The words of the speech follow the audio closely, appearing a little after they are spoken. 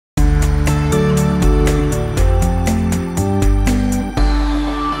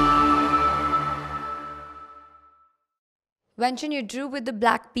Wenjun, you drew with the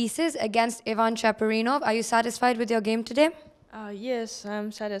black pieces against Ivan Cheparinov. Are you satisfied with your game today? Yes,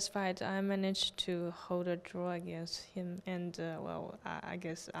 I'm satisfied. I managed to hold a draw against him, and I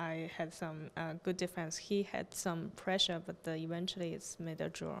guess I had some good defense. He had some pressure, but eventually it's made a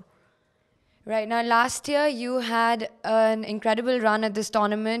draw. Right. Now, last year you had an incredible run at this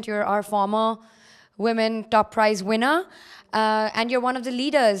tournament. You're our former women top prize winner, and you're one of the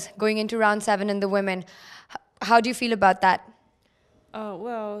leaders going into round 7 in the women. How do you feel about that?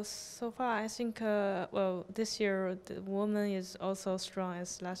 Well, so far I think this year the woman is also strong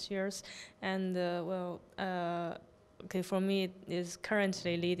as last year's, and okay, for me it is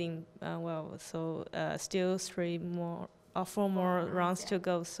currently leading. Still 4 more rounds to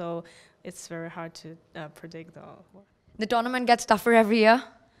go, so it's very hard to predict. The tournament gets tougher every year.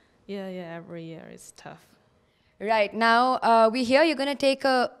 Yeah, every year it's tough. Right. Now, we hear you're going to take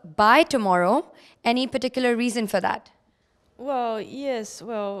a bye tomorrow. Any particular reason for that? Well, yes.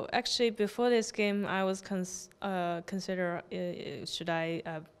 Well, actually, before this game, I was consider should I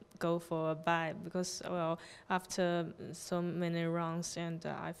go for a bye, because after so many rounds, and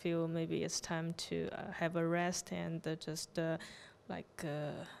I feel maybe it's time to have a rest and just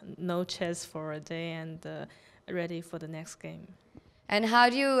no chess for a day and ready for the next game. And how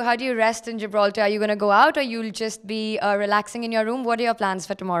do you rest in Gibraltar? Are you going to go out, or you'll just be relaxing in your room? What are your plans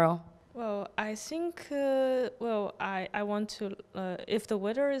for tomorrow? Well, I think, I want to, if the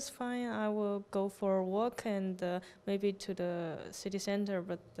weather is fine, I will go for a walk and maybe to the city center,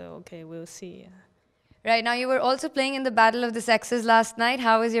 but okay, we'll see. Right, now you were also playing in the Battle of the Sexes last night.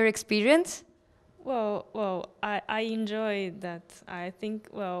 How was your experience? I enjoy that. I think,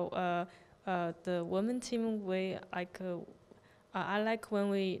 the women team, I like when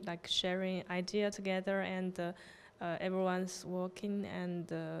we like sharing idea together and everyone's working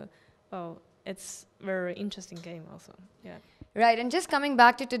and it's very interesting game also. Yeah. Right, and just coming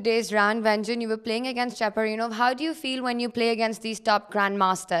back to today's round, Wenjun, you were playing against Cheparinov. How do you feel when you play against these top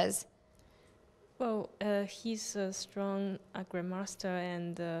grandmasters? Well, he's a strong grandmaster,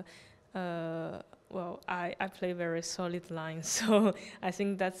 and I play very solid lines, so I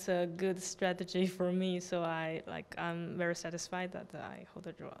think that's a good strategy for me. So I'm very satisfied that I hold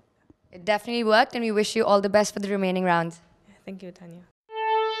a draw. It definitely worked, and we wish you all the best for the remaining rounds. Thank you, Tanya.